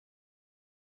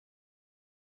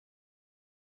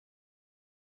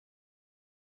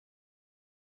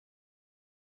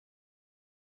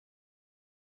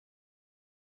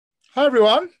Hi,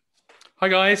 everyone. Hi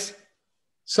guys.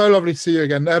 So lovely to see you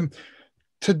again.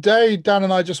 Today, Dan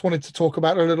and I just wanted to talk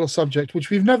about a little subject which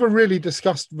we've never really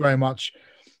discussed very much.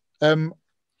 Um,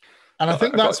 and I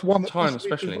think I got that's one that time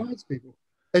possibly especially. divides people.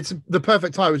 It's the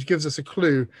perfect tie, which gives us a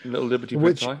clue, Little Liberty print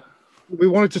which tie. we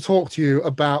wanted to talk to you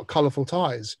about colourful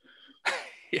ties.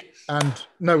 Yes. And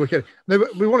no, we're kidding. No,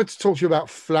 but we wanted to talk to you about not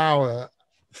flour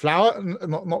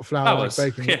like Flowers.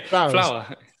 baking, Yeah. but flowers,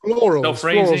 Flower. florals and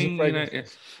Self-raising,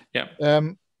 fragrances. Yeah.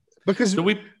 Because So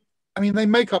we I mean, they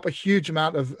make up a huge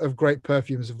amount of great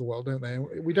perfumes of the world, don't they?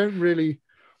 We don't really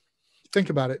think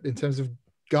about it in terms of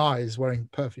guys wearing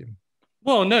perfume.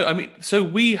 well, no, I mean, so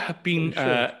we have But we been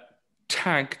should.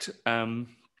 tagged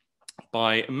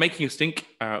by Making a Stink,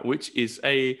 which is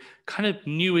a kind of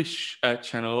newish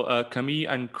channel. Camille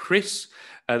and Chris,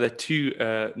 they're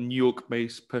two New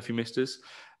York-based perfumistas,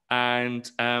 and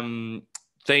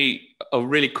they are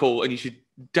really cool. And you should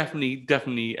definitely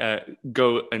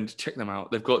go and check them out.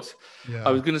 They've got, I Yeah.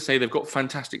 was going to say they've got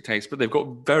fantastic taste, but they've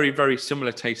got very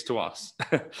similar taste to us.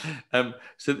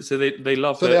 So they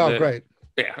love. So they are great.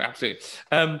 Yeah, absolutely.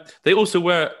 They also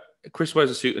wear. Chris wears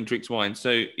a suit and drinks wine,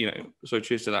 so so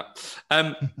cheers to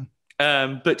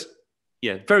that. But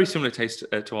yeah, very similar taste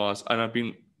to ours, and I've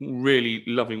been really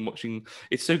loving watching.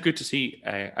 It's so good to see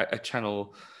a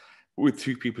channel with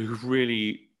two people who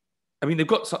really, I mean, they've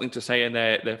got something to say, and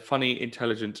they're funny,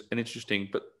 intelligent, and interesting,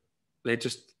 but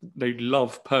they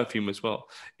love perfume as well.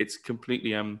 It's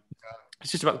completely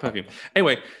it's just about the perfume.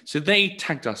 Anyway, so they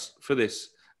tagged us for this,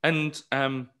 and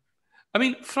I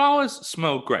mean, flowers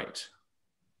smell great.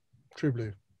 True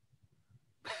blue.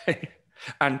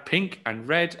 And pink and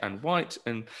red and white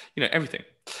and everything.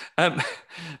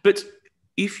 But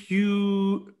if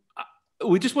you,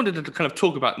 we just wanted to kind of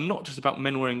talk about not just about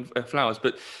men wearing flowers,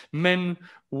 but men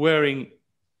wearing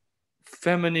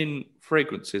feminine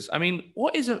fragrances. I mean,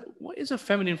 what is a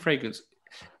feminine fragrance?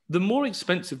 The more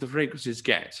expensive the fragrances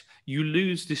get, you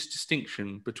lose this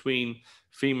distinction between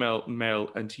female,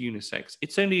 male, and unisex.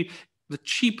 It's only the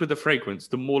cheaper the fragrance,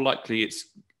 the more likely it's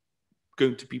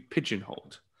going to be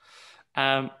pigeonholed.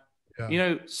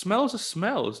 Smells are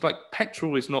smells. Like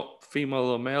petrol is not female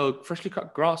or male. Freshly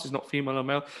cut grass is not female or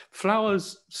male.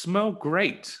 Flowers smell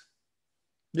great.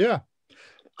 Yeah.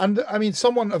 And I mean,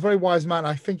 a very wise man,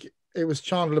 I think it was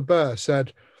Chandler Burr,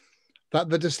 said that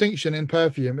the distinction in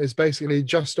perfume is basically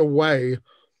just a way,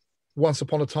 once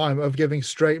upon a time, of giving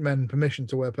straight men permission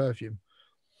to wear perfume.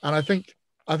 And I think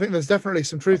there's definitely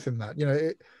some truth in that.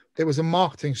 It was a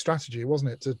marketing strategy,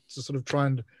 wasn't it, to sort of try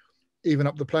and even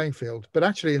up the playing field. But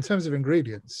actually, in terms of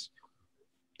ingredients,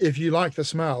 if you like the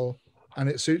smell and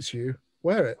it suits you,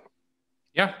 wear it.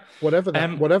 Yeah. Whatever that I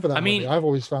might mean, be. I've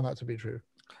always found that to be true.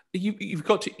 You've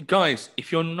got to, guys,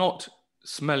 if you're not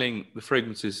smelling the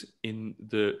fragrances in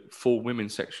the for women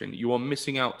section, you are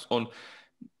missing out on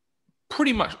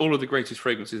pretty much all of the greatest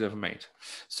fragrances ever made.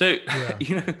 So,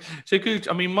 Yeah. so good.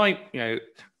 I mean,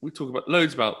 we talk about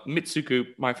loads about Mitsuku,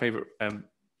 my favorite.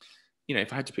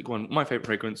 If I had to pick one, my favorite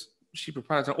fragrance, Cheaper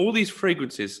Paladin, all these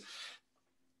fragrances,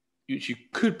 which you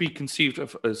could be conceived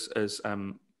of as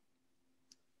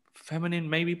feminine,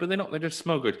 maybe, but they're not. They just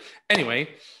smell good.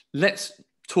 Anyway, let's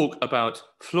talk about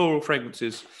floral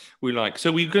fragrances we like.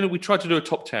 So we tried to do a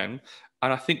top 10,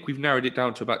 and I think we've narrowed it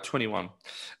down to about 21.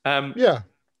 Yeah.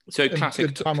 So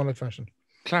classic time-honored fashion.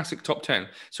 Classic top 10.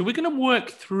 So we're going to work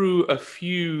through a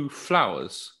few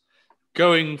flowers,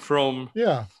 going from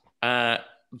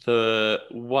the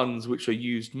ones which are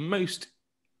used most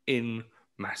in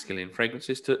masculine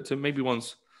fragrances to maybe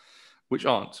ones which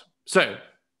aren't. So,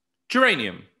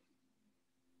 geranium.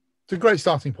 It's a great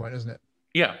starting point, isn't it?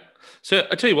 Yeah. So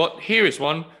I tell you what, here is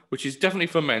one which is definitely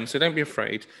for men, so don't be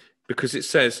afraid, because it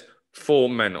says for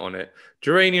men on it.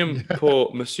 Geranium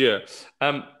pour Monsieur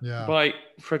by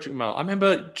Frederick Malle. I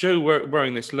remember Joe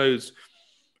wearing this loads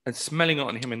and smelling it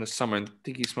on him in the summer and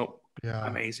think he smelled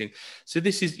amazing. So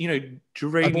this is,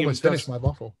 geranium. I've almost finished my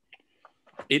bottle.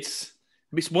 It's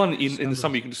one in the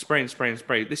summer you can just spray and spray and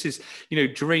spray. This is,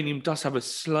 geranium does have a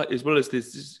slight, as well as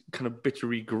this kind of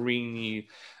bittery, greeny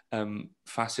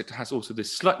facet, has also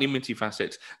this slightly minty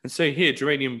facet. And so here,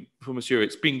 geranium for Monsieur,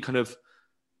 it's been kind of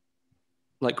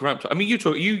like ramped up. I mean,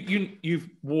 you've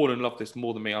worn and loved this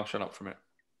more than me. I'll shut up from it.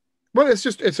 Well,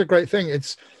 it's a great thing.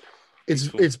 It's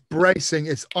bracing.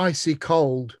 It's icy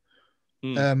cold.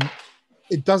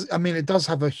 It does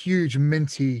have a huge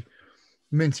minty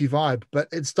vibe, but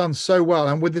it's done so well.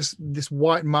 And with this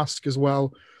white musk as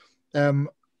well,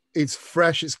 it's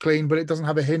fresh, it's clean, but it doesn't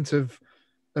have a hint of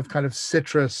kind of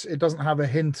citrus. It doesn't have a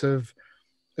hint of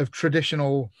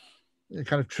traditional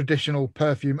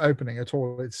perfume opening at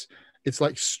all. It's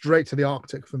like straight to the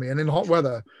Arctic for me. And in hot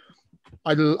weather,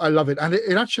 I love it. And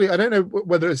it actually, I don't know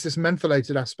whether it's this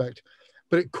mentholated aspect,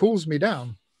 but it cools me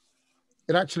down.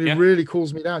 It actually really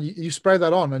cools me down. You spray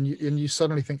that on and you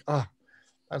suddenly think,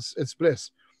 it's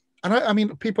bliss. And I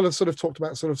mean, people have sort of talked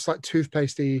about sort of slight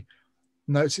toothpastey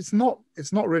notes. It's not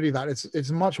really that.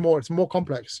 It's much more. It's more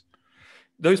complex.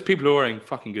 Those people are wearing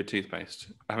fucking good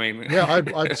toothpaste. I mean, yeah,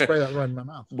 I'd spray that right in my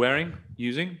mouth.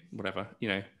 Using, whatever, you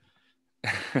know.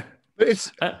 But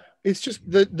it's just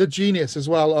the genius as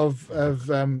well of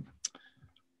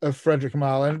Frederick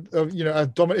Malle and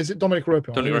is it Dominic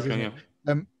Ropion? Dominic Ropion,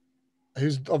 yeah.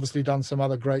 Who's obviously done some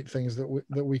other great things that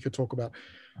we could talk about.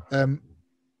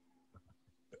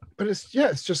 But it's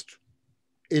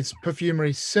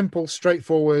perfumery, simple,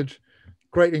 straightforward,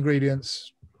 great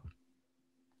ingredients,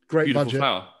 great beautiful budget.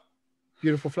 Flower.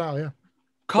 Beautiful flower, yeah.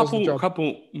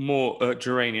 Couple more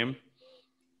geranium.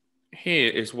 Here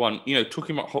is one,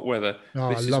 talking about hot weather.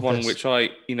 This is one which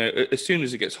I, as soon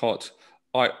as it gets hot,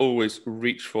 I always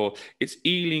reach for. It's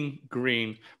Ealing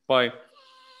Green by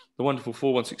the wonderful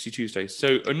 4160 Tuesdays.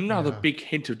 So another big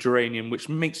hint of geranium, which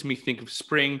makes me think of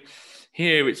spring.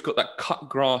 Here it's got that cut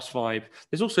grass vibe.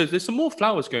 There's some more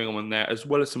flowers going on in there, as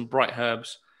well as some bright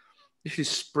herbs. This is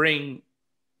spring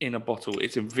in a bottle.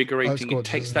 It's invigorating. It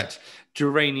takes that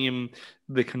geranium,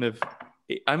 the kind of,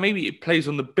 maybe it plays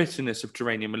on the bitterness of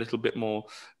geranium a little bit more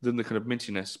than the kind of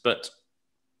mintiness, but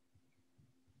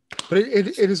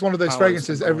it is one of those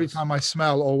fragrances. Every time I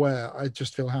smell or wear, I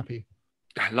just feel happy.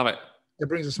 I love it. It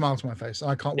brings a smile to my face.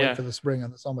 I can't wait for the spring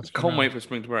and the summer to come. Can't wait for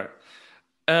spring to wear it.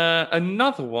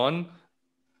 Another one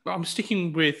I'm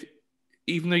sticking with,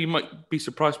 even though you might be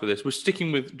surprised by this, we're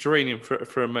sticking with geranium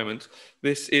for a moment.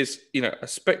 This is, a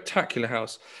spectacular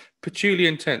house, Patchouli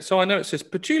Intense. So I know it says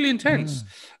Patchouli Intense.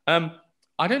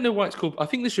 I don't know why it's called. I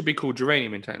think this should be called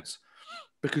Geranium Intense,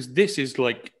 because this is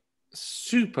like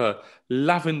super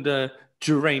lavender,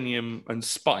 geranium, and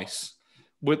spice.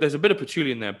 There's a bit of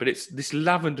patchouli in there, but it's this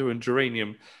lavender and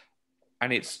geranium,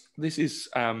 and this is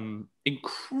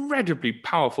incredibly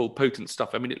powerful, potent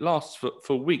stuff. I mean, it lasts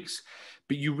for weeks,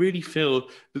 but you really feel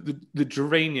that the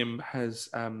geranium has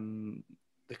the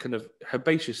kind of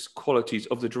herbaceous qualities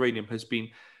of the geranium has been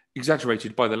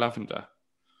exaggerated by the lavender.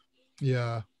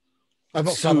 Yeah. I've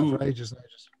not smelled it for ages.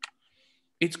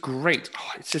 It's great.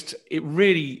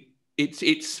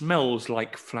 It smells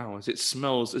like flowers. It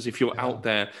smells as if you're out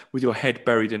there with your head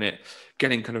buried in it,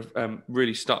 getting kind of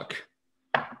really stuck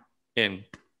in.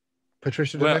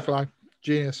 Patricia de Nicolai,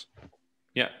 genius.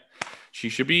 Yeah. She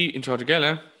should be in charge of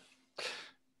Gala.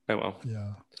 Oh, well.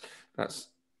 Yeah. That's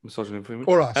misogyny for me.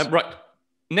 For us. Right.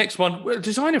 Next one,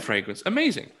 designer fragrance.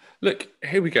 Amazing. Look,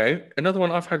 here we go. Another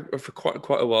one I've had for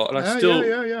quite a while. And I still...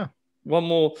 Yeah. One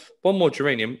more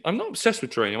geranium. I'm not obsessed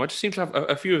with geranium. I just seem to have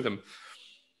a few of them.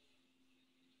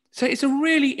 So it's a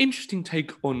really interesting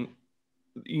take on,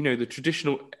 the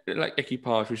traditional like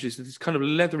equipage, which is this kind of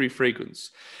leathery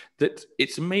fragrance that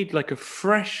it's made like a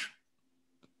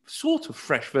sort of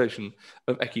fresh version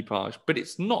of equipage, but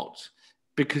it's not,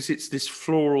 because it's this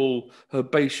floral,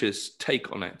 herbaceous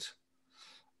take on it.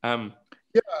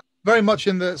 Very much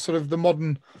in the sort of the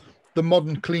modern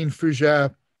clean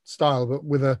fougere style, but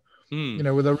with a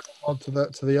with a nod to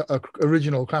the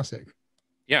original classic.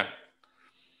 Yeah.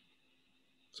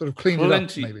 Sort of cleaned it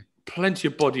up, maybe. Plenty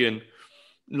of body and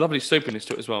lovely soapiness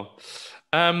to it as well.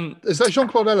 Is that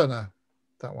Jean-Claude Eleanor?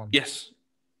 That one? Yes.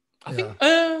 I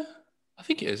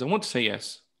think it is. I want to say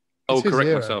yes. I'll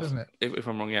correct myself if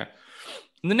I'm wrong, yeah.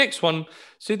 And the next one,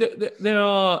 so there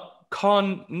are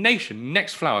Carnation,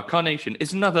 next flower, Carnation,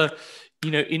 is another,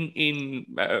 in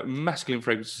masculine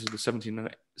fragrances of the 70s and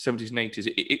 80s,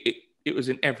 it was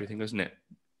in everything, wasn't it?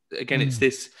 Again, it's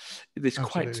this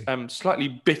quite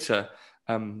slightly bitter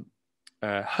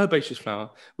herbaceous flower,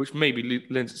 which maybe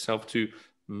lends itself to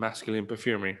masculine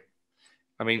perfumery.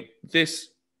 I mean,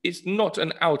 this is not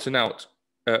an out-and-out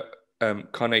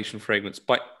Carnation fragrance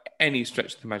by any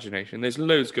stretch of the imagination. There's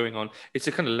loads going on. It's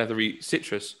a kind of leathery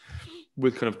citrus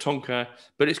with kind of tonka,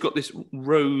 but it's got this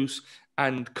rose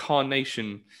and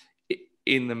carnation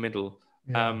in the middle.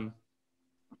 Yeah.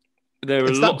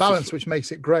 It's that balance which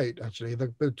makes it great, actually,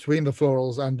 between the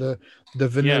florals and the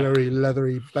vanilla-y,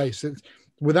 leathery base.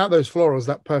 Without those florals,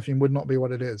 that perfume would not be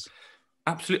what it is.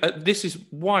 Absolutely. This is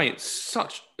why it's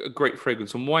such a great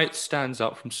fragrance and why it stands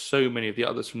out from so many of the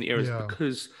others from the eras,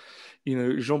 because,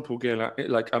 Jean-Paul Guerlain,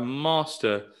 like a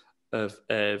master of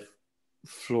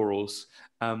florals,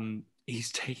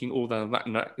 he's taking all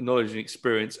that knowledge and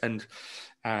experience and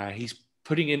he's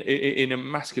putting in a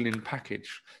masculine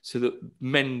package so that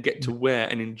men get to wear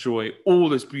and enjoy all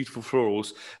those beautiful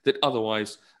florals that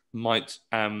otherwise might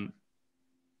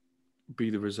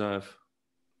be the reserve.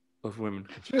 of women.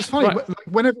 It's funny. Right.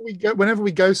 Like whenever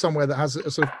we go somewhere that has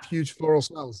a sort of huge floral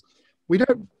smells, we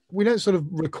don't sort of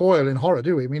recoil in horror,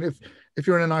 do we? I mean, if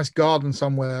you're in a nice garden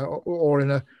somewhere or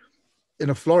in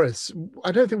a florist,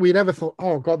 I don't think we'd ever thought,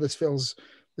 oh God, this feels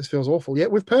awful.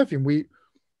 Yet with perfume, we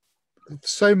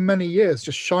so many years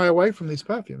just shy away from these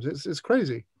perfumes. It's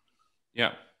crazy.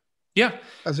 Yeah. Yeah.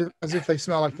 As if they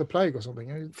smell like the plague or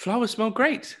something. Flowers smell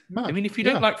great. Mad. I mean, if you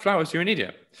don't like flowers, you're an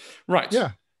idiot. Right.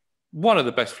 Yeah. One of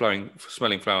the best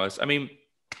smelling flowers. I mean,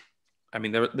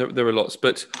 there are lots,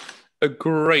 but a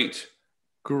great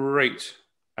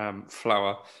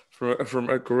flower from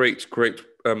a great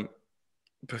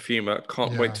perfumer.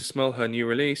 Can't wait to smell her new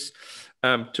release,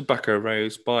 Tobacco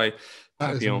Rose by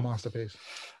That Papillon. is a masterpiece.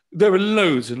 There are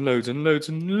loads and loads and loads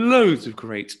and loads of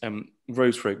great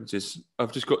rose fragrances.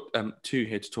 I've just got two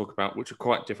here to talk about, which are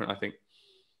quite different, I think.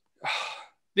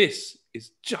 This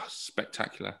is just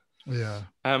spectacular. Yeah.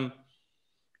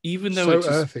 Even though so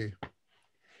earthy.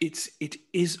 It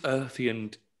is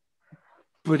earthy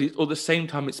but at the same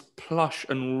time it's plush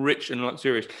and rich and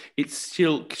luxurious. It's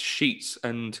silk sheets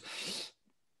and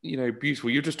beautiful.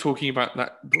 You're just talking about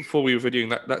that before we were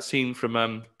videoing that scene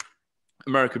from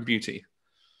American Beauty.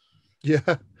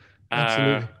 Yeah,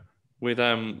 absolutely. With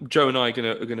Joe and I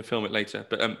are gonna film it later,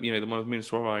 but the one with Mina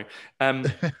Suarez.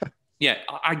 Yeah,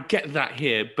 I get that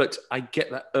here, but I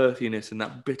get that earthiness and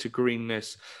that bitter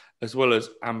greenness, as well as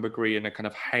ambergris and a kind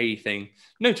of hay thing.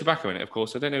 No tobacco in it, of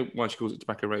course. I don't know why she calls it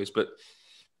Tobacco Rose, but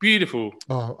beautiful.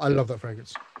 Oh, I love that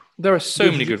fragrance. There are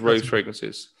so many good rose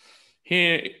fragrances.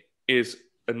 Here is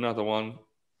another one.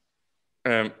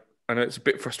 I know it's a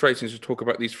bit frustrating to talk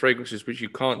about these fragrances which you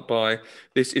can't buy.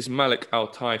 This is Malik Al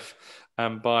Taif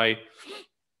by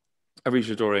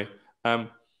Arisha Dore.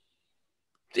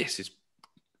 This is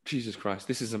Jesus Christ.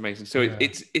 This is amazing. So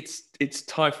it's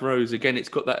Taif Rose again. It's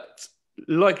got that,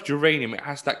 like Geranium, it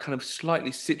has that kind of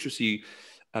slightly citrusy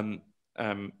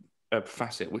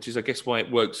facet, which is, I guess, why it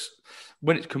works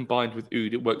when it's combined with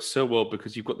oud. It works so well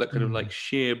because you've got that kind of like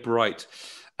sheer, bright,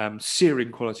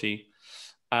 searing quality.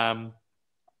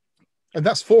 And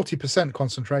that's 40%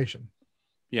 concentration.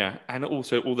 Yeah, and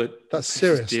also that's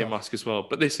serious deer musk as well.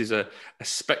 But this is a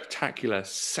spectacular,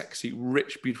 sexy,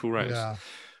 rich, beautiful rose. Yeah,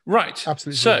 right.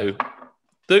 Absolutely. So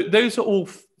those are all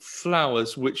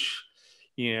flowers which,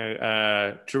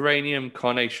 geranium,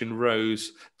 carnation,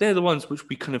 rose. They're the ones which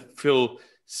we kind of feel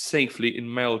safely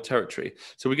in male territory.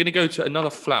 So we're going to go to another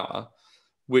flower,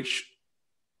 which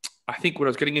I think when I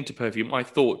was getting into perfume, I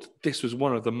thought this was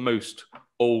one of the most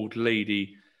old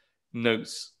lady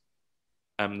notes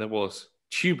there was.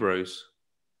 Tuberose.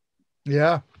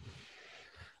 Yeah.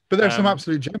 But there's some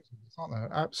absolute gems, aren't there?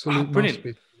 Absolute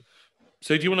brilliant.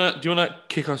 So do you wanna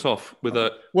kick us off with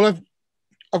a? Well,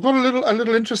 I've got a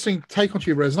little interesting take on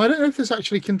tuberose, and I don't know if this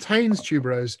actually contains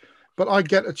tuberose, but I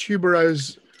get a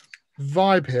tuberose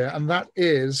vibe here, and that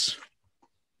is.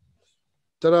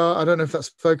 I don't know if that's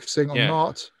focusing or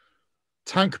not.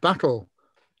 Tank Battle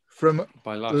from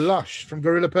Lush from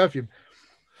Guerrilla Perfume.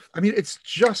 I mean, it's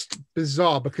just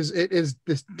bizarre because it is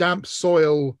this damp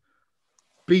soil,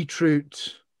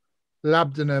 beetroot,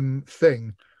 labdanum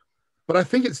thing. But I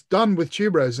think it's done with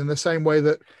tuberose in the same way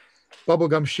that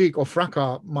bubblegum chic or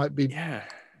fracas might be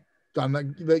done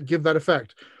that give that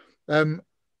effect. I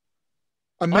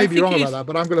may be wrong about that,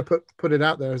 but I'm going to put it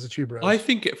out there as a tuberose. I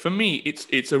think for me,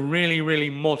 it's a really, really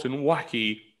modern,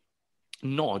 wacky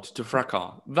nod to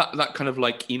fracas. That kind of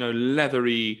like,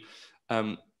 leathery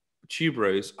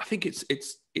tuberose. I think it's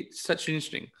such an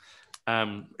interesting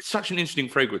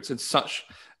fragrance and such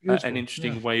an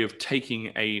interesting way of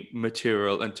taking a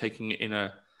material and taking it in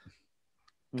a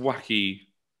wacky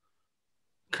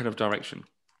kind of direction.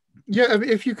 Yeah, I mean,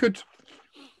 if you could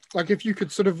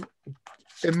sort of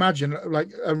imagine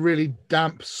like a really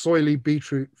damp, soily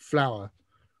beetroot flower,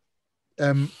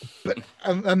 but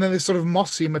and then this sort of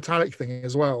mossy metallic thing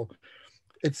as well.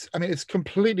 It's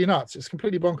completely nuts. It's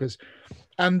completely bonkers,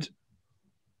 and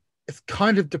it's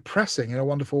kind of depressing in a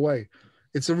wonderful way.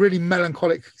 It's a really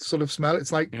melancholic sort of smell.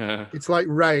 It's like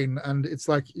rain, and it's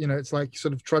like it's like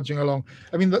sort of trudging along.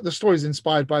 I mean, the story is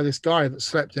inspired by this guy that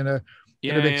slept in a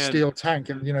big steel tank,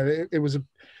 and it was a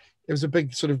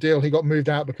big sort of deal. He got moved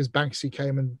out because Banksy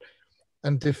came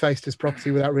and defaced his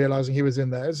property without realizing he was in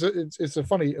there. It's a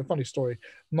funny story,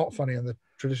 not funny in the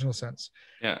traditional sense.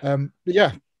 Yeah. But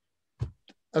yeah,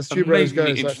 as tuberose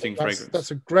goes,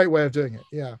 that's a great way of doing it.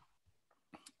 Yeah.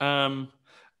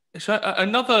 So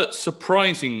another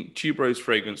surprising tuberose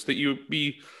fragrance that you would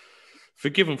be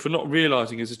forgiven for not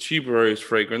realizing is a tuberose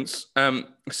fragrance,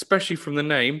 especially from the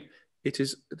name. It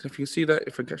is, if you can see that,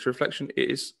 if I get your reflection,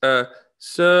 it is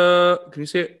Sir. Can you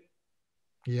see it?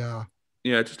 Yeah.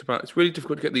 Yeah, just about. It's really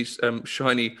difficult to get these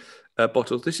shiny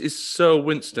bottles. This is Sir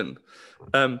Winston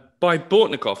by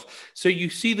Bortnikoff. So you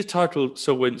see the title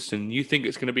Sir Winston, you think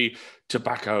it's going to be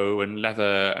tobacco and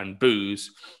leather and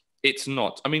booze. It's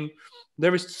not. I mean,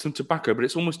 there is some tobacco, but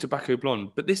it's almost tobacco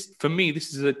blonde. But this, for me,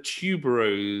 this is a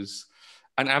tuberose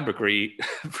and ambergris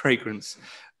fragrance.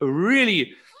 A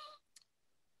really,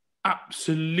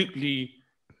 absolutely,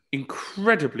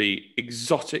 incredibly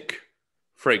exotic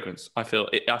fragrance. I feel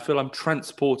I'm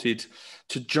transported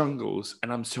to jungles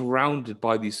and I'm surrounded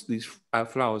by these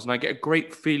flowers, and I get a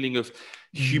great feeling of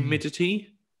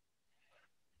humidity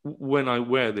when I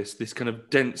wear this kind of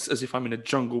dense, as if I'm in a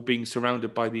jungle being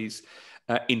surrounded by these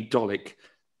indolic,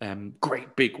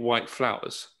 great big white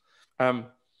flowers. I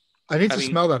need to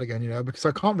smell that again, because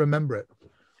I can't remember it.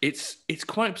 It's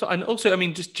quite, and also, I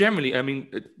mean, just generally, I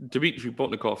mean, Dmitry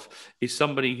Bortnikov is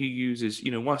somebody who uses,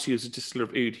 whilst he is a distiller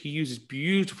of oud, he uses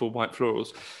beautiful white florals.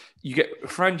 You get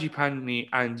frangipani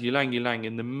and ylang ylang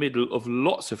in the middle of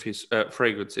lots of his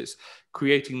fragrances,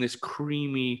 creating this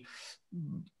creamy,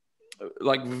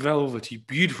 like velvety,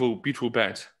 beautiful, beautiful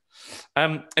bed.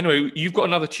 Anyway, you've got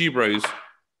another tuberose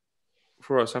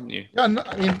for us, haven't you? Yeah,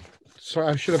 I mean, sorry,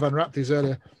 I should have unwrapped these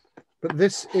earlier. But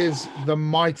this is the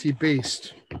mighty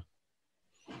beast,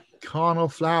 Carnal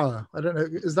Flower. I don't know,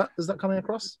 is that coming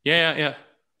across? Yeah.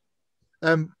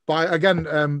 By again,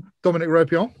 Dominic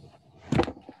Ropion,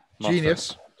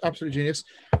 genius, absolute genius.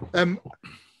 And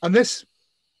this,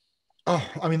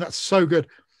 I mean, that's so good.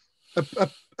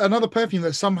 Another perfume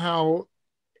that somehow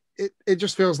it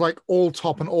just feels like all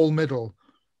top and all middle,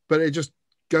 but it just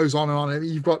goes on and on.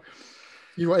 You've got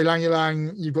ylang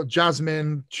ylang, you've got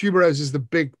jasmine. Tuberose is the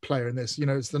big player in this.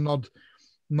 It's the nod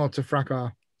to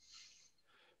fracas.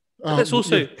 There's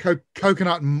also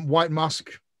coconut and white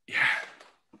musk. Yeah.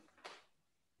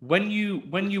 When you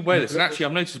wear this, and actually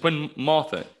I've noticed when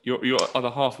Martha, your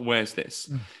other half, wears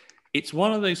this, it's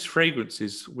one of those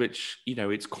fragrances which,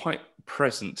 it's quite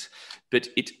present, but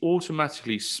it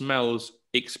automatically smells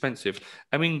expensive.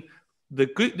 I mean,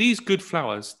 these good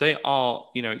flowers, they are,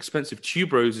 expensive.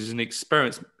 Tuberose is an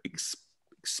expensive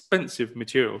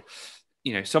material.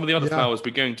 Some of the other flowers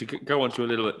we're going to go on to a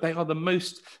little bit. They are the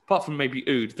most, apart from maybe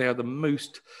oud, they are the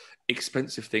most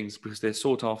expensive things because they're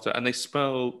sought after and they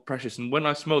smell precious. And when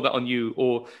I smell that on you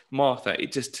or Martha,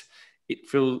 it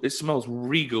smells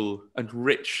regal and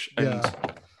rich and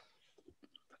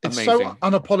it's amazing. So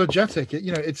unapologetic.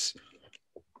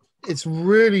 It's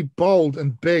really bold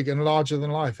and big and larger than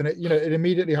life, and it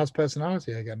immediately has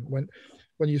personality again. When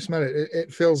you smell it,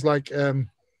 it feels like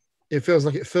it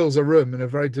fills a room in a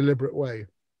very deliberate way.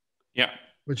 Yeah,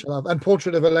 which I love. And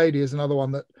Portrait of a Lady is another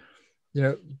one that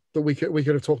that we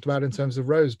could have talked about in terms of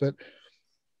rose, but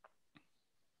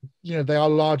they are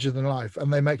larger than life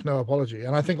and they make no apology.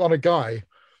 And I think on a guy,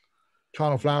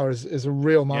 Carnal Flower is a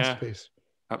real masterpiece.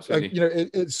 Yeah, absolutely.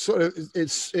 It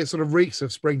sort of reeks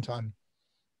of springtime.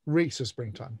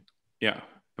 Yeah,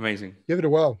 amazing. Give it a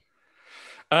whirl.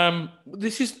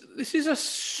 This is a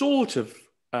sort of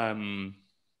we're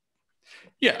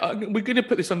going to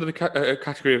put this under the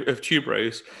category of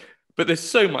tuberose, but there's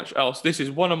so much else. This is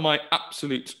one of my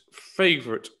absolute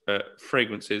favorite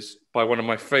fragrances by one of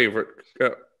my favorite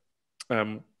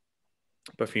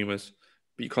perfumers,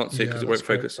 but you can't see it because it won't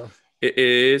focus. It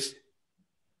is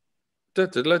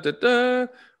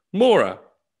Mora.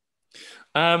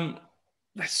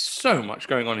 There's so much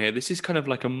going on here. This is kind of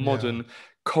like a modern,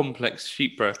 complex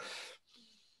chypre.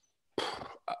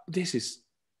 This is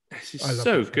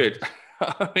so good.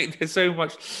 I mean, there's so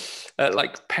much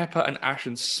like pepper and ash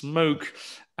and smoke,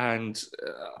 and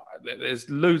there's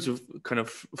loads of kind of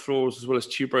florals as well as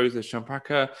tuberose. There's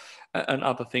champaca and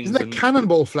other things. Isn't there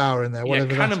cannonball flower in there? Yeah,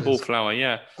 cannonball flower.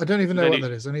 Yeah, I don't even know what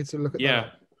that is. I need to look at that. Yeah,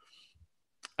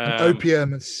 and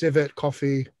opium and civet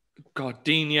coffee.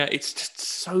 Gardenia. It's just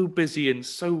so busy and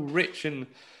so rich, and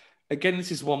again,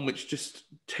 this is one which just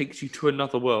takes you to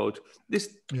another world. This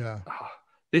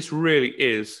really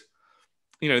is.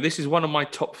 This is one of my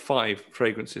top 5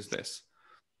 fragrances. This.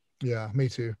 Yeah, me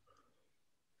too.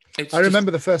 I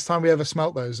remember the first time we ever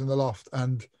smelt those in the loft,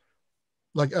 and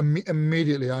like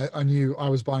immediately I knew I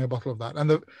was buying a bottle of that. And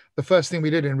the first thing we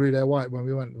did in Rue des White when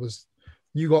we went was,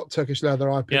 you got Turkish leather,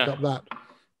 I picked up that.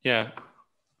 Yeah.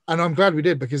 And I'm glad we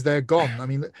did, because they're gone. I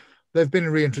mean, they've been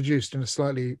reintroduced in a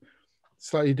slightly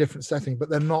different setting, but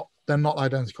they're not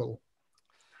identical.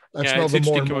 I smell them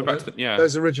more and more. Back to them. Yeah.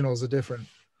 Those originals are different.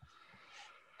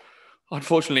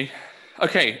 Unfortunately.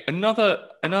 Okay, another.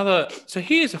 So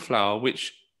here's a flower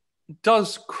which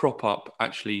does crop up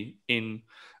actually in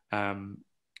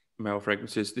male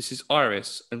fragrances. This is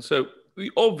iris, and so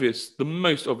the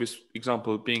most obvious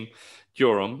example being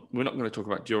Durham. We're not going to talk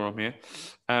about Durham here.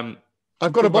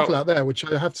 I've got a bottle out there, which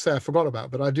I have to say I forgot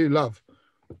about, but I do love.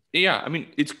 Yeah, I mean,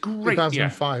 it's great.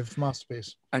 2005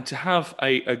 masterpiece. And to have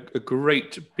a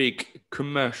great big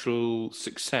commercial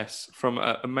success from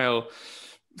a male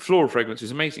floral fragrance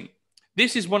is amazing.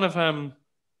 This is one of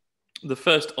the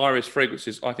first iris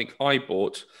fragrances I think I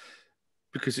bought,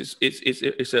 because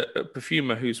it's a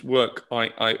perfumer whose work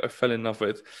I fell in love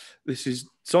with. This is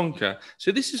Zonka.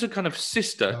 So this is a kind of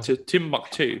sister to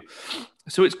Timbuktu.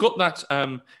 So it's got that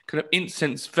kind of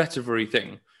incense vetiver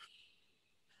thing.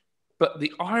 But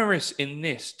the iris in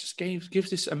this just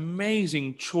gives this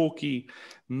amazing, chalky,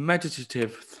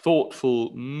 meditative,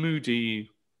 thoughtful, moody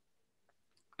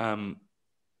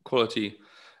quality.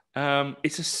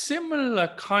 It's a similar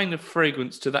kind of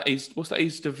fragrance to that. What's that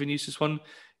East of Venus one?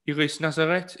 Iris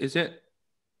Nazareth, is it?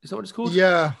 Is that what it's called?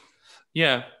 Yeah.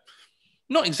 Yeah.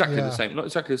 Not exactly the same. Not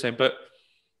exactly the same, but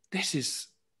this is,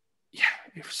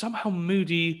 somehow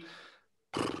moody.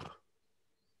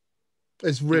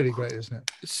 It's really great, isn't it?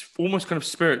 It's almost kind of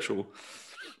spiritual.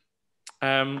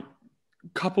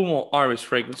 Couple more iris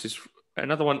fragrances.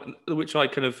 Another one, which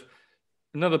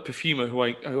another perfumer who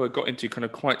I got into kind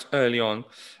of quite early on.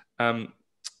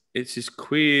 It's this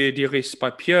Cuir d'Iris by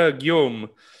Pierre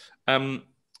Guillaume.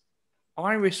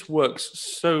 Iris works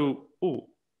so... Oh,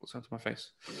 what's happened to my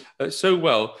face? So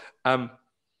well when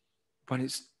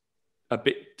it's a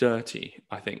bit dirty,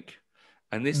 I think.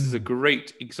 And this is a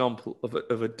great example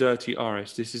of a dirty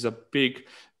iris. This is a big,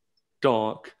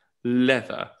 dark,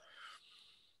 leather-clad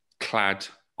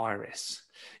iris.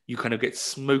 You kind of get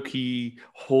smoky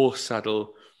horse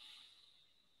saddle.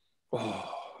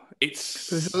 Oh,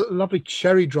 there's a lovely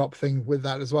cherry drop thing with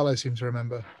that as well, I seem to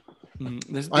remember. I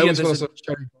always got a sort of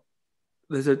cherry drop.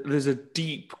 There's a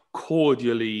deep,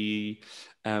 cordially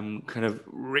kind of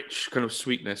rich kind of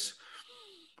sweetness.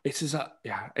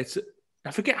 I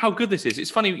forget how good this is.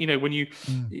 It's funny, when you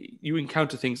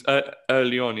encounter things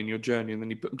early on in your journey and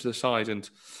then you put them to the side, and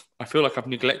I feel like I've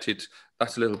neglected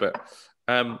that a little bit.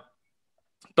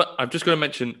 But I've just got to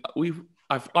mention,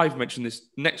 I've mentioned this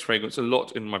next fragrance a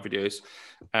lot in my videos.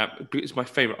 It's my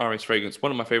favorite iris fragrance.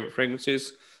 One of my favorite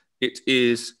fragrances. It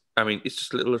is, it's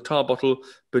just a little tar bottle,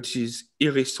 but it is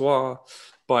Irisoir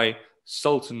by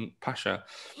Sultan Pasha.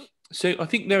 So I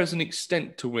think there is an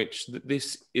extent to which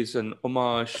this is an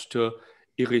homage to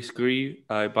Iris Gris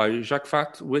by Jacques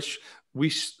Fat, which we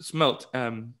smelt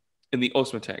in the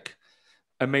Osmothèque.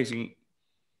 Amazing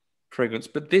fragrance.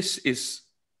 But this is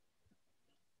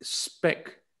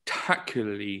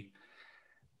spectacularly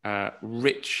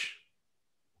rich.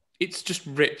 It's just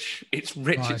rich. It's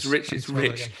rich. Nice. It's rich. It's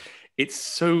rich. It's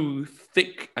so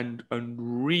thick and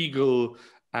regal,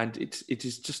 and it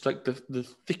is just like the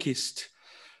thickest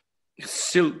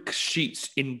silk sheets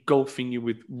engulfing you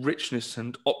with richness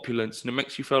and opulence, and it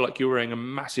makes you feel like you're wearing a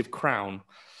massive crown.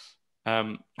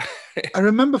 I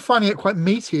remember finding it quite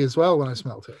meaty as well when I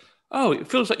smelt it. Oh, it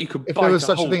feels like you could if bite there was a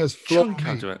such whole a thing as chunk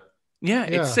out of it. Yeah,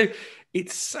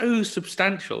 it's so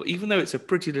substantial, even though it's a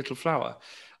pretty little flower.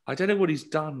 I don't know what he's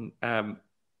done.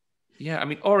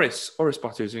 Orris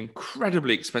butter is an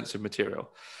incredibly expensive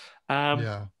material.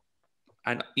 And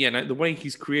the way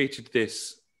he's created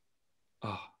this,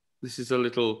 this is a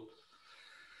little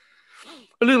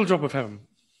drop of heaven.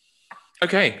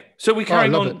 Okay, so we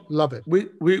carry on. Love it.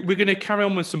 We're going to carry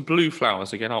on with some blue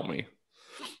flowers again, aren't we?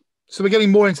 So we're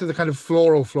getting more into the kind of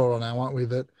floral now, aren't we?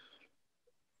 That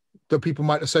people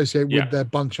might associate with their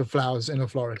bunch of flowers in a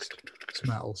florist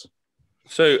smells.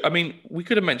 So, we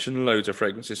could have mentioned loads of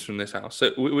fragrances from this house.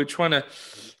 So we're trying to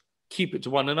keep it to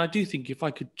one. And I do think if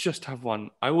I could just have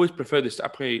one, I always prefer this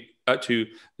to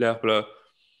L'Air Bleu.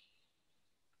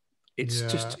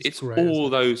 It's great, all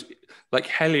those like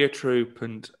heliotrope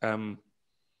and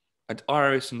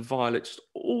iris and violet, just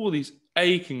all these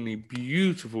achingly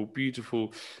beautiful,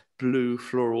 beautiful blue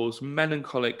florals,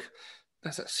 melancholic.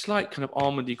 There's a slight kind of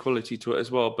almondy quality to it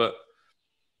as well, but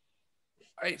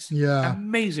it's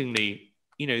amazingly,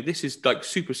 this is like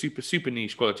super, super, super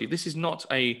niche quality. This is not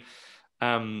a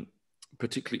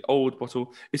particularly old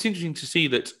bottle. It's interesting to see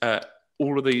that a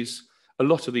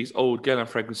lot of these old Geranium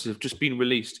fragrances have just been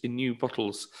released in new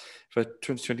bottles for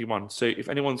 2021. So if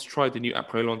anyone's tried the new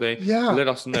Après Hollandais, let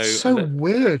us know. It's so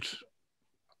weird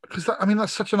because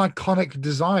that's such an iconic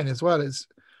design as well.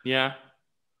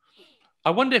 I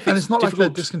wonder if it's not like they're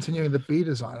discontinuing the B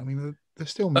design. They're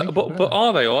still making but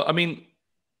are they?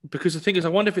 Because the thing is, I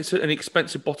wonder if it's an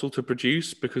expensive bottle to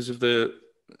produce because of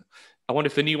I wonder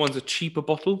if the new one's a cheaper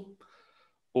bottle,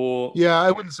 or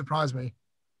it wouldn't surprise me.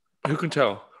 Who can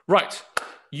tell? Right,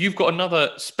 you've got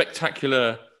another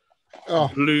spectacular Oh,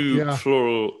 blue yeah.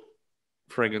 floral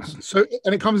fragrance. So,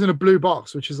 and it comes in a blue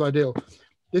box, which is ideal.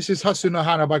 This is Hasu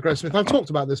Hana by Grace Smith. I've talked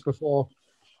about this before.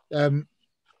 And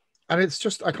it's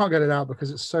just, I can't get it out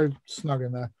because it's so snug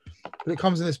in there. But it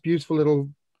comes in this beautiful little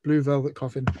blue velvet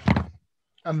coffin.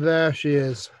 And there she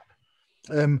is.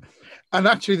 And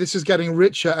actually, this is getting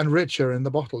richer and richer in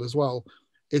the bottle as well.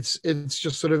 It's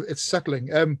just sort of, it's settling.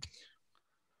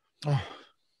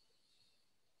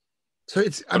 So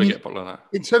it's, I mean,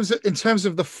 in terms of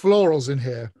the florals in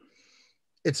here,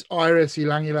 it's iris,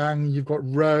 ylang ylang. You've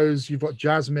got rose, you've got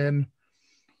jasmine,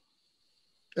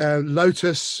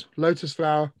 lotus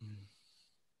flower.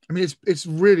 I mean, it's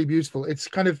really beautiful. It's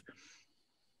kind of,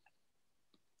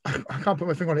 I can't put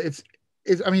my finger on it. It's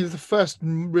I mean, it's the first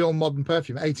real modern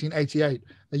perfume, 1888,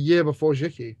 a year before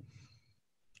Jiki,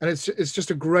 and it's just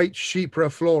a great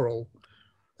chypre floral.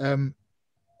 And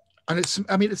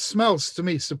it smells to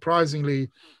me surprisingly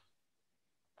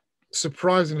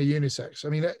unisex. I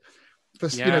mean, for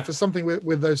something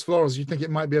with those florals, you think it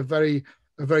might be a very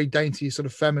dainty sort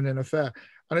of feminine affair,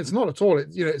 and it's not at all.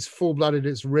 It's full blooded.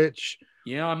 It's rich.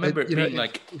 Yeah, I remember it being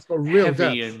it's got real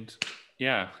heavy depth. and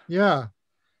yeah.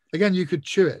 Again, you could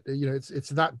chew it. It's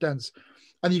that dense,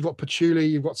 and you've got patchouli,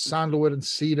 you've got sandalwood and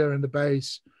cedar in the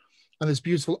base, and this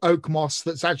beautiful oak moss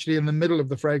that's actually in the middle of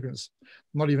the fragrance,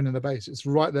 not even in the base. It's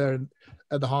right there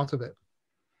at the heart of it.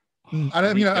 And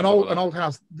an old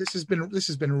house. This has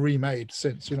been remade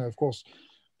since. Of course,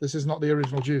 this is not the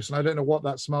original juice, and I don't know what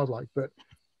that smelled like, but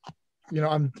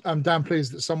I'm damn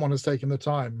pleased that someone has taken the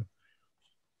time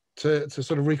to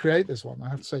sort of recreate this one, I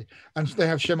have to say. And they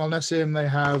have Shemal Nessim, they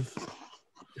have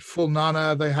Full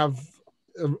Nana, they have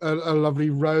a lovely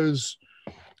rose,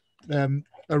 a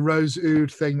rose oud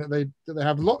thing that they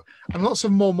have lots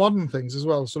of more modern things as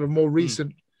well, sort of more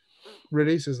recent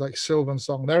releases like Sylvan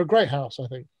Song. They're a great house, I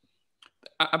think.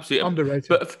 Absolutely underrated.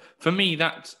 But for me,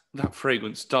 that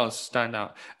fragrance does stand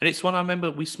out, and it's one I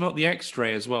remember we smelt the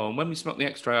X-ray as well. And when we smelt the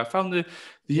X-ray, I found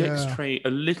the X-ray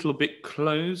a little bit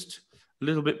closed, a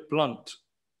little bit blunt.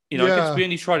 I guess we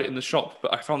only tried it in the shop,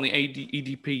 but I found the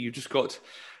EDP. You just got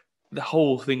the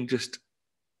whole thing just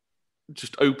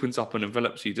opens up and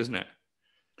envelops you, doesn't it?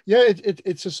 Yeah,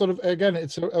 it's a sort of, again,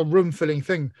 it's a room filling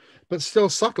thing, but still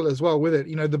subtle as well with it.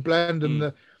 The blend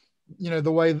and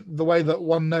the way that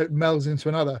one note melds into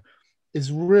another is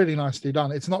really nicely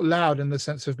done. It's not loud in the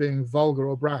sense of being vulgar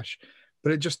or brash,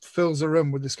 but it just fills the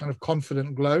room with this kind of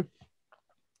confident glow.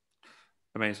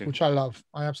 Amazing. Which I love.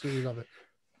 I absolutely love it.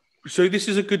 So this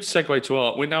is a good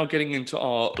segue we're now getting into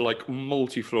our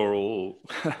multi-floral.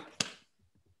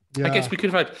 I guess we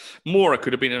could have had more. It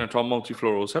could have been into our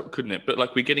multi-florals, couldn't it? But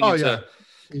we're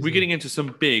getting into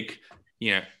some big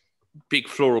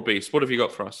floral beasts. What have you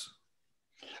got for us?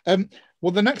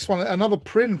 Well, the next one, another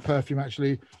Prin perfume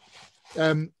actually,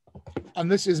 and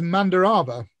this is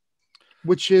Mandarava,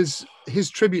 which is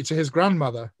his tribute to his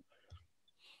grandmother.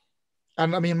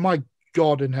 And I mean, my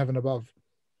God in heaven above.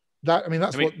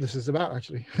 That's what this is about,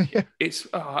 actually. Yeah. It's.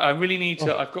 I really need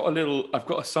to. I've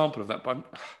got a sample of that, but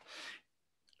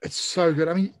it's so good.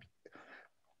 I mean,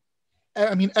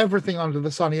 everything under the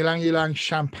sun. Ylang Ylang,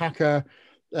 Champaka,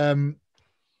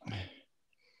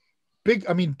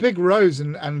 big rose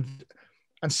and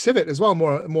civet as well.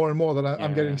 More and more that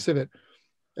I'm getting civet.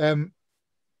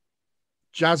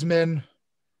 Jasmine.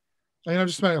 I'm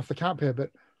just smelling off the cap here,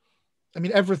 but I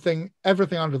mean everything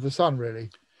under the sun, really.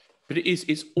 But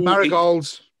it's all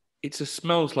marigolds. It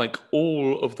smells like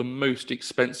all of the most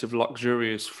expensive,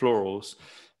 luxurious florals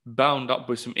bound up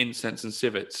with some incense and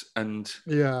civets, and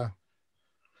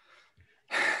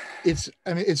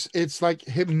it's like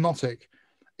hypnotic.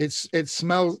 It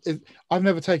smells. I've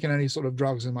never taken any sort of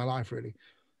drugs in my life, really,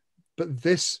 but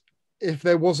this, if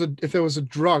there was a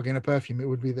drug in a perfume, it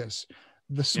would be this.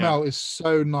 The smell is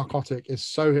so narcotic, it's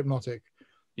so hypnotic.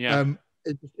 Yeah.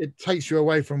 It takes you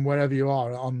away from wherever you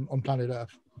are on planet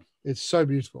Earth. It's so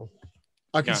beautiful.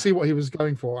 I can see what he was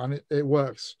going for, and it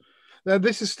works. Now,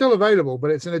 this is still available,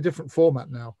 but it's in a different format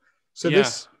now. So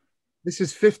this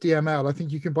is 50 ml. I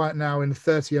think you can buy it now in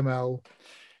 30 ml.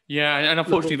 Yeah, and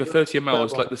unfortunately, the 30 ml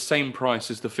is the same price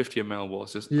as the 50 ml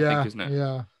was, I think, isn't it?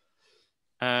 Yeah.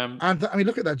 And I mean,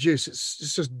 look at that juice.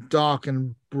 It's just dark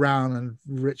and brown and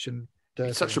rich and dirty.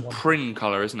 It's such a Prin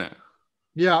color, isn't it?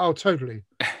 Yeah, totally.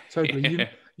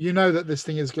 You know that this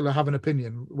thing is going to have an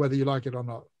opinion, whether you like it or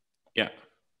not. Yeah.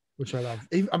 Which I love.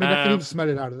 I can even smell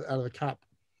it out of the cap.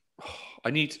 I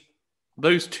need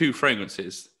those two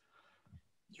fragrances.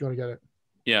 You got to get it.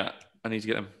 Yeah, I need to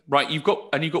get them. Right, you've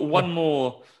got one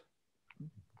more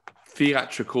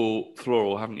theatrical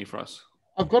floral, haven't you, for us?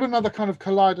 I've got another kind of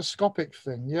kaleidoscopic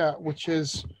thing, which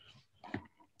is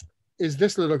is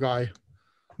this little guy,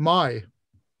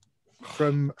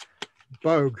 from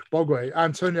Bogway,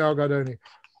 Antonio Algardoni.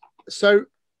 So,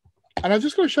 and I've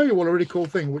just got to show you all a really cool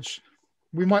thing, which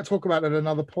we might talk about at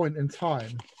another point in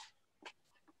time.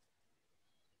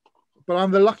 But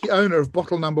I'm the lucky owner of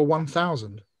bottle number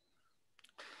 1000,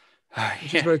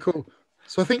 which is very cool.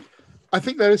 So I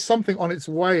think there is something on its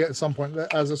way at some point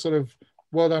that, as a sort of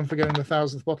well done for getting the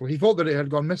 1000th bottle. He thought that it had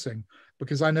gone missing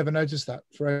because I never noticed that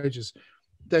for ages.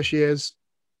 There she is.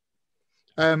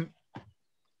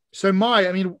 So Mai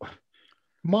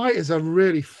is a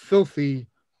really filthy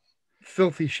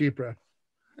Chypre.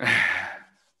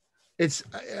 It's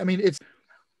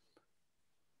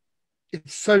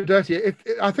so dirty.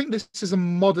 I think this is a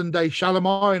modern day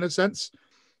Shalimar in a sense.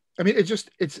 I mean,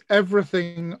 it's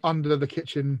everything under the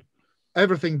kitchen,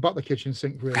 everything but the kitchen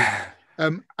sink, really.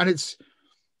 And it's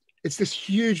this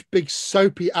huge, big,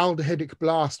 soapy aldehydic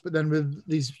blast, but then with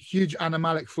these huge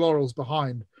animalic florals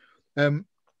behind. And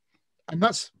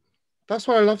that's what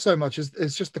I love so much,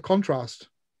 is just the contrast.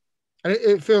 And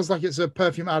it feels like it's a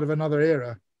perfume out of another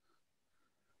era.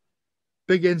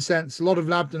 Big incense, a lot of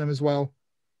labdanum as well.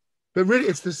 But really,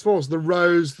 it's the florals, the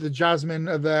rose, the jasmine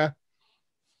are there.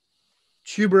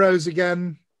 Tuberose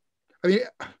again. I mean,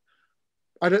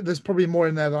 there's probably more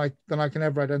in there than I can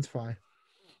ever identify.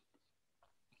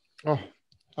 Oh,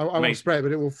 I want to spray it,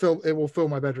 but it will fill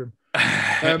my bedroom.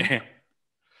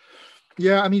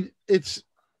 Yeah, I mean, it's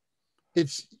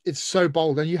so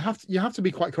bold, and you have to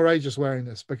be quite courageous wearing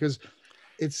this, because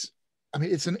it's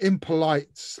an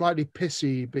impolite, slightly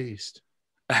pissy beast.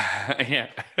 Yeah.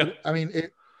 I mean,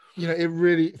 it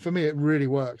really, for me, it really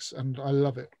works, and I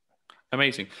love it.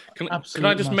 Amazing. Can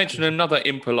I just mention another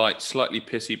impolite, slightly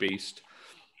pissy beast?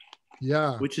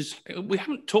 Yeah. Which is, we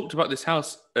haven't talked about this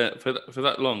house for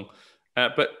that long,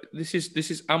 but this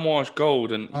is Amouage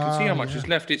Gold, and you can see how much is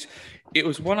left. It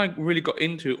was one I really got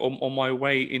into on my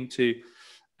way into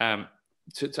to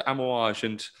Amouage,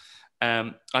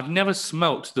 and I've never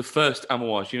smelt the first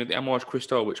Amouage. The Amouage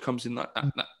Cristal, which comes in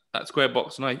that square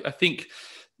box, and I think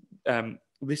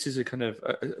this is a kind of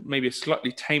maybe a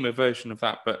slightly tamer version of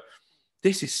that, but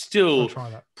this is still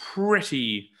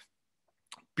pretty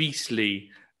beastly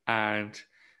and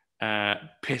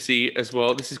pissy as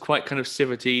well. This is quite kind of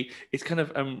civetty. It's kind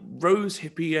of rose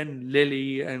hippie and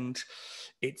lily, and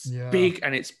it's big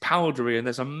and it's powdery, and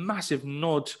there's a massive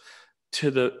nod to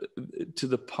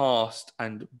the past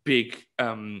and big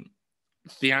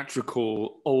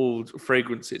theatrical old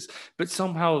fragrances, but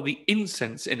somehow the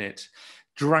incense in it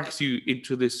drags you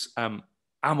into this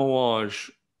Amouage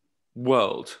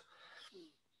world.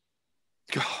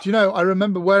 God. Do you know, I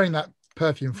remember wearing that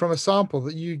perfume from a sample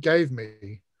that you gave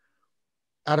me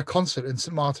at a concert in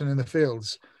St. Martin in the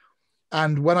Fields.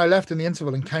 And when I left in the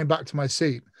interval and came back to my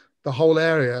seat, the whole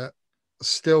area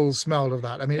still smelled of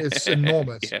that. I mean, it's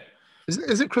enormous. Yeah.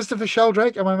 Is it Christopher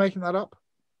Sheldrake? Am I making that up?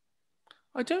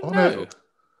 I don't know.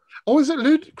 No. Is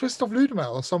it Christophe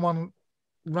Ludemel or someone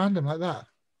random like that?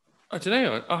 I don't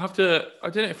know. I'll have to. I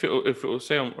don't know if it will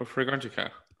say on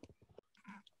Fragrantica.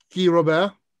 Guy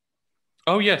Robert.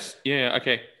 Oh yes, yeah,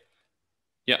 okay,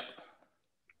 yeah.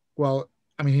 Well,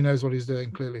 I mean, he knows what he's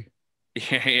doing, clearly.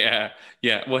 Yeah.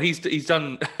 Well, he's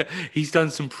done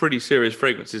some pretty serious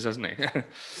fragrances, hasn't he?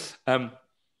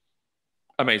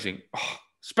 Amazing,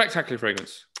 spectacular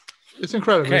fragrance. It's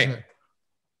incredible, isn't it?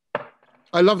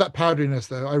 I love that powderiness,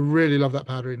 though. I really love that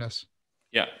powderiness.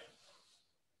 Yeah.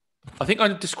 I think I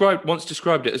once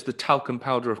described it as the talcum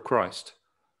powder of Christ.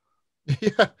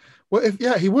 Yeah. Well,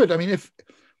 he would. I mean,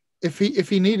 if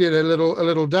he needed a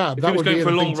little dab, if that he was would going for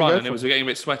a long run and it was getting a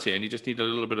bit sweaty, and you just needed a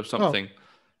little bit of something.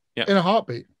 Yeah. In a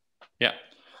heartbeat. Yeah.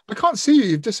 I can't see you.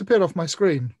 You've disappeared off my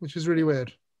screen, which is really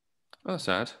weird. Oh, that's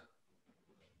sad.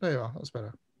 There you are. That's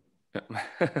better.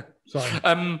 Yeah.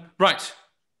 Sorry. Right.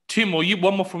 Two more.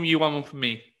 One more from you, one more from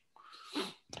me.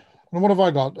 And what have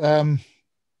I got?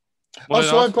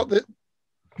 So I've got the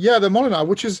Molinar,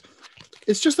 which is,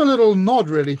 it's just a little nod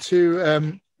really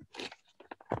to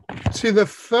the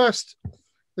first.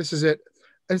 This is it.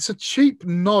 It's a cheap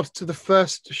nod to the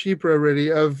first Chypre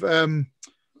really of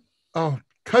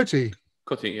Coty.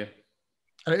 Coty, yeah.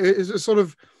 And it is a sort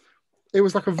of, it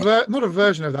was like not a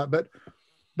version of that, but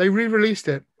they re-released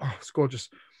it. Oh, it's gorgeous.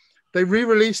 They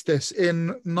re-released this in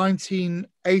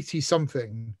 1980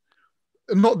 something.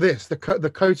 Not this, the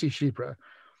Coty Chypre.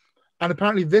 And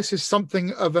apparently this is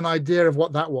something of an idea of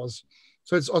what that was.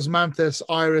 So it's osmanthus,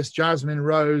 iris, jasmine,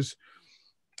 rose,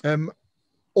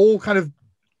 all kind of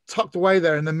tucked away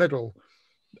there in the middle.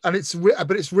 And it's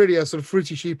really a sort of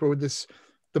fruity Chypre with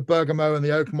the bergamot and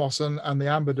the oak moss and the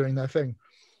amber doing their thing.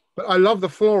 But I love the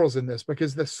florals in this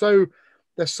because they're so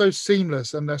they're so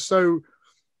seamless, and they're so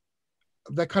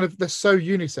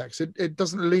unisex. It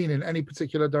doesn't lean in any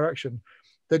particular direction.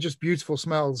 They're just beautiful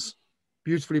smells,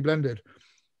 beautifully blended.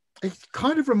 It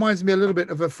kind of reminds me a little bit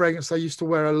of a fragrance I used to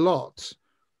wear a lot,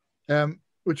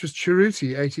 which was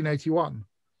Cheruti 1881.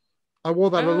 I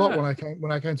wore that a lot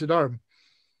when I came to Durham,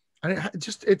 and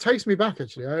it takes me back.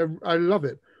 Actually, I love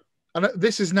it, and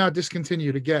this is now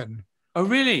discontinued again. Oh,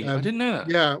 really? I didn't know that.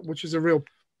 Yeah, which is a real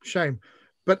shame.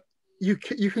 But you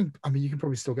can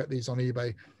probably still get these on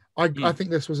eBay. I think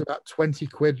this was about 20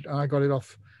 quid, and I got it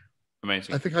off.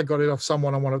 Amazing. I think I got it off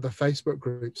someone on one of the Facebook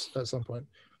groups at some point.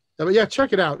 But yeah,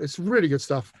 check it out. It's really good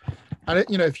stuff. And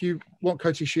if you want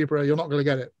Coty Shibra, you're not going to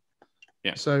get it.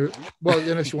 Yeah. So,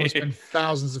 unless you want to spend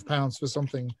thousands of pounds for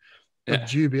something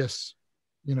dubious,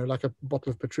 like a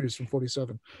bottle of Petrus from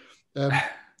 47.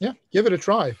 Yeah, give it a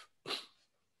try.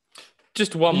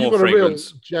 Just one more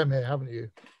fragrance. A real gem here, haven't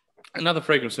you? Another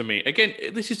fragrance for me. Again,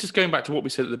 this is just going back to what we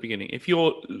said at the beginning. If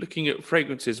you're looking at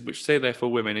fragrances which say they're for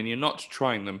women and you're not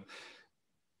trying them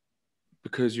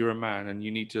because you're a man and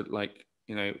you need to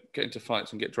get into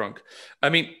fights and get drunk. I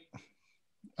mean,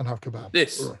 and have kebab.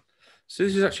 So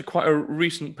this is actually quite a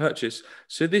recent purchase.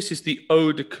 So this is the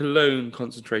Eau de Cologne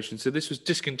concentration. So this was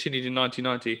discontinued in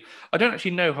 1990. I don't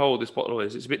actually know how old this bottle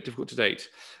is. It's a bit difficult to date.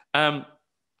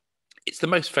 It's the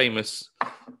most famous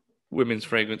women's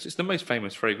fragrance. It's the most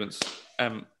famous fragrance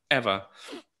ever.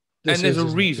 There's a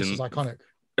reason. This is iconic.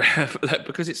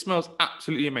 Because it smells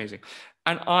absolutely amazing.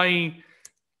 And I,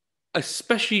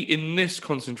 especially in this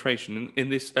concentration, in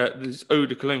this Eau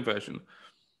de Cologne version,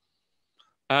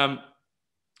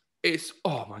 it's,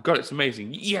 oh my God, it's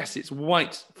amazing. Yes, it's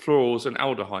white florals and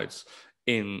aldehydes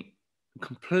in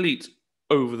complete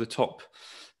over-the-top,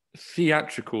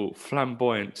 theatrical,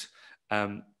 flamboyant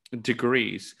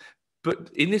degrees. But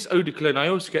in this Eau de Cologne, I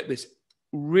also get this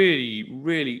really,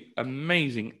 really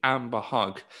amazing amber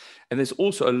hug. And there's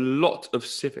also a lot of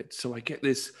civet. So I get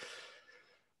this,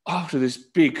 after this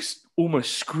big,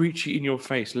 almost screechy in your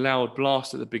face, loud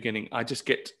blast at the beginning, I just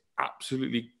get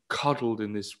absolutely cuddled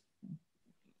in this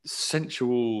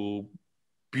sensual,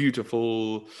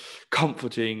 beautiful,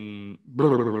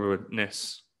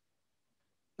 comforting-ness.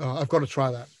 Oh, I've got to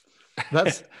try that.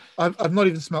 That's I've not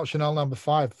even smelt Chanel No.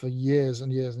 5 for years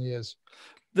and years and years.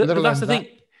 But that's the thing.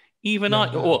 Even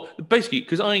well, basically,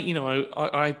 because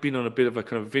I've been on a bit of a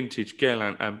kind of vintage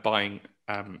Guerlain and buying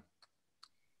I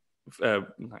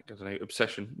don't know,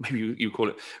 obsession, maybe you call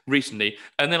it, recently,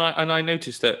 and then I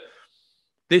noticed that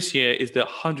this year is the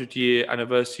 100-year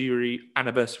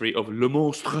anniversary of Le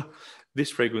Monstre. This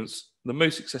fragrance, the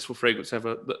most successful fragrance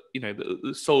ever, that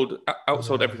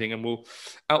outsold everything and will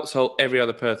outsell every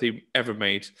other perfume ever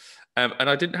made. And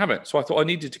I didn't have it, so I thought I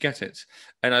needed to get it.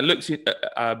 And I looked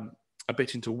a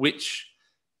bit into which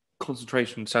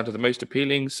concentration sounded the most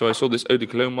appealing. So I saw this Eau de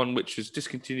Cologne one, which was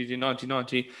discontinued in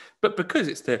 1990. But because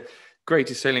it's the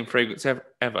greatest selling fragrance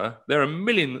ever, there are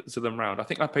millions of them around. I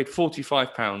think I paid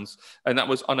 £45, and that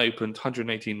was unopened,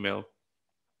 118 ml.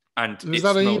 And it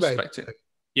smells spectacular.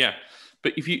 Yeah,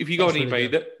 but if you go on eBay,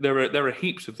 really there are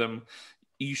heaps of them.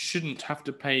 You shouldn't have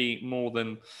to pay more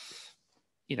than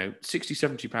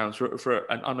 £60-70 for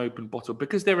an unopened bottle,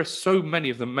 because there are so many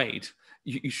of them made.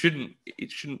 It shouldn't.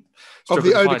 Of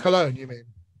the Eau de Cologne, you mean?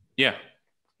 Yeah.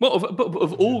 Well,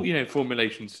 of all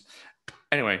formulations.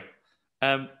 Anyway,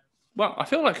 well, I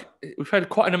feel like we've had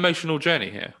quite an emotional journey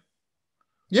here.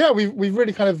 Yeah, we've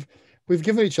really we've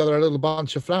given each other a little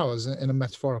bunch of flowers in a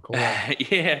metaphorical way.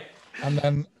 Yeah.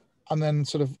 And then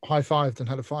sort of high-fived and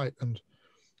had a fight and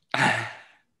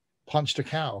punched a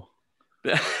cow.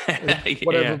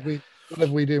 Whatever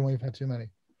we do when we've had too many.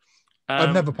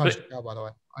 I've never punched a cow, by the way.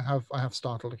 I have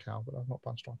startled a cow, but I've not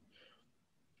punched one.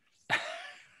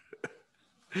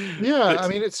 Yeah, I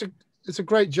mean, it's a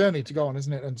great journey to go on,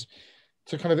 isn't it? And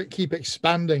to kind of keep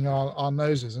expanding our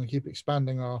noses and keep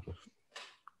expanding our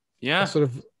sort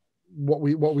of what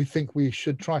we think we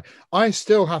should try. I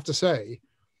still have to say,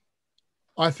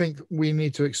 I think we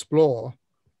need to explore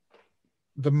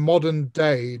the modern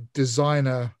day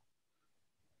designer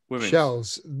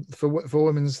shells for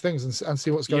women's things and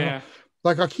see what's going on.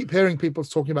 Like, I keep hearing people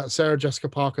talking about Sarah Jessica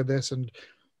Parker this, and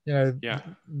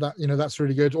that's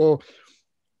really good. Or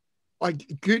like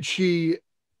Gucci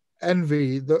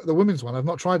Envy, the women's one. I've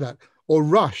not tried that. Or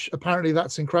Rush, apparently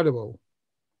that's incredible.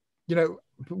 We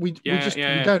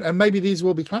don't, and maybe these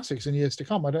will be classics in years to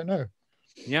come. I don't know.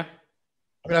 Yeah.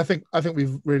 I mean, I think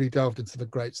we've really delved into the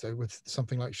greats though with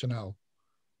something like Chanel.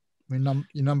 I mean,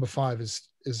 your number 5 is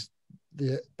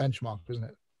the benchmark, isn't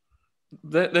it?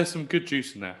 There's some good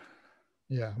juice in there.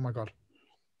 Yeah. Oh my God.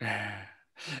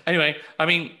 Anyway, I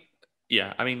mean,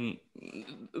 yeah, I mean,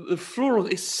 the floral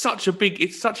is such a big.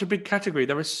 It's such a big category.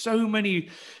 There are so many.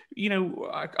 You know,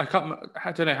 I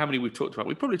don't know how many we've talked about.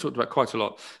 We've probably talked about quite a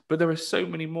lot, but there are so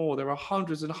many more. There are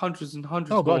hundreds and hundreds and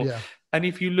hundreds Oh God, more. yeah. And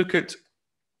if you look at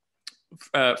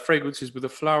fragrances with a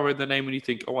flower in the name, and you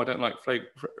think, oh, I don't like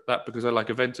that because I like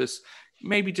Aventus,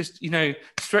 maybe just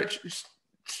stretch.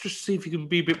 Just see if you can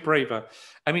be a bit braver.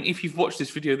 I mean, if you've watched this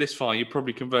video this far, you're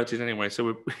probably converted anyway.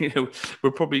 So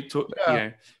we're probably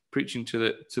preaching to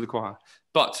the choir.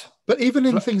 But even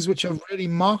in things which are really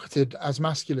marketed as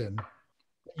masculine,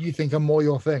 you think are more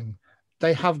your thing,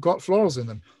 they have got florals in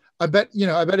them. I bet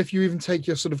if you even take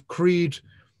your sort of Creed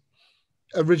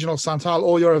original Santal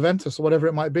or your Aventus or whatever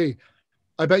it might be,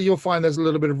 I bet you'll find there's a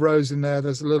little bit of rose in there.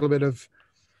 There's a little bit of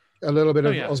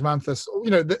osmanthus.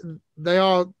 You know, they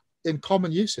are in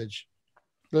common usage.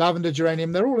 Lavender,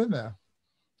 geranium, they're all in there.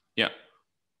 Yeah.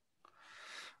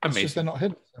 It's just they're not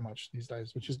hidden so much these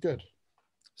days, which is good.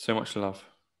 So much to love.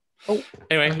 Oh,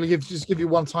 anyway, I'm going to give you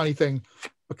one tiny thing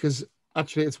because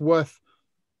actually it's worth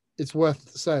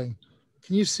saying.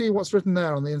 Can you see what's written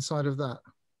there on the inside of that?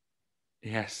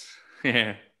 Yes.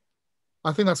 Yeah.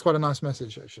 I think that's quite a nice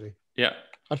message, actually. Yeah.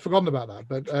 I'd forgotten about that,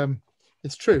 but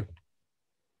it's true.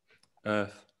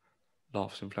 Earth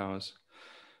laughs in flowers.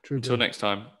 True. Until next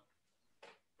time.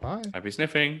 Bye. Happy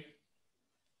sniffing.